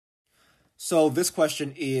So this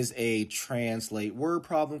question is a translate word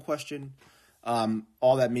problem question.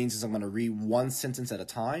 All that means is I'm going to read one sentence at a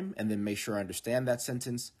time and then make sure I understand that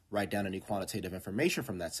sentence, write down any quantitative information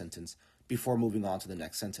from that sentence before moving on to the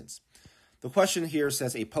next sentence. The question here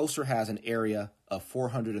says a poster has an area of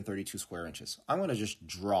 432 square inches. I'm going to just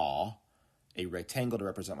draw a rectangle to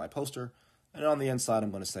represent my poster. And on the inside, I'm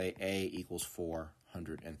going to say A equals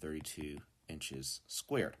 432 inches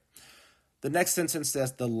squared. The next sentence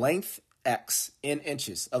says the length X in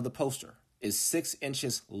inches of the poster is 6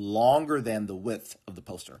 inches longer than the width of the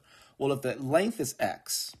poster. Well, if the length is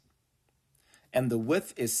X and the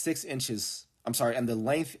width is 6 inches, and the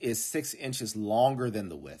length is 6 inches longer than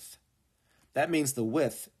the width, that means the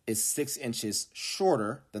width is 6 inches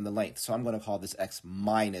shorter than the length. So I'm going to call this X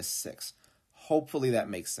minus 6. Hopefully that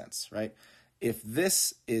makes sense, right? If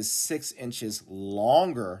this is 6 inches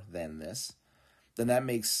longer than this, then that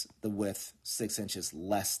makes the width 6 inches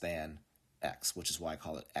less than X, which is why I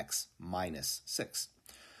call it X minus 6.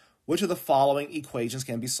 Which of the following equations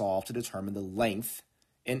can be solved to determine the length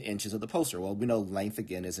in inches of the poster? Well, we know length,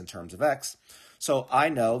 again, is in terms of X. So I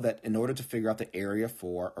know that in order to figure out the area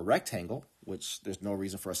for a rectangle, which there's no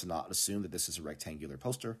reason for us to not assume that this is a rectangular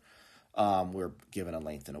poster, we're given a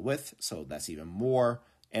length and a width, so that's even more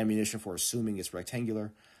ammunition for assuming it's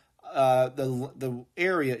rectangular. The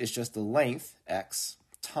area is just the length, X,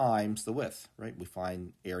 times the width, right? We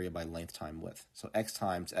find area by length times width. So X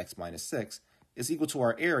times X minus 6 is equal to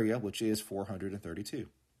our area, which is 432.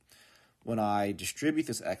 When I distribute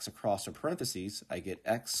this X across the parentheses, I get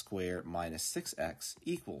X squared minus 6X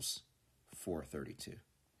equals 432.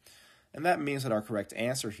 And that means that our correct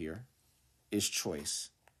answer here is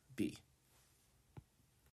choice B.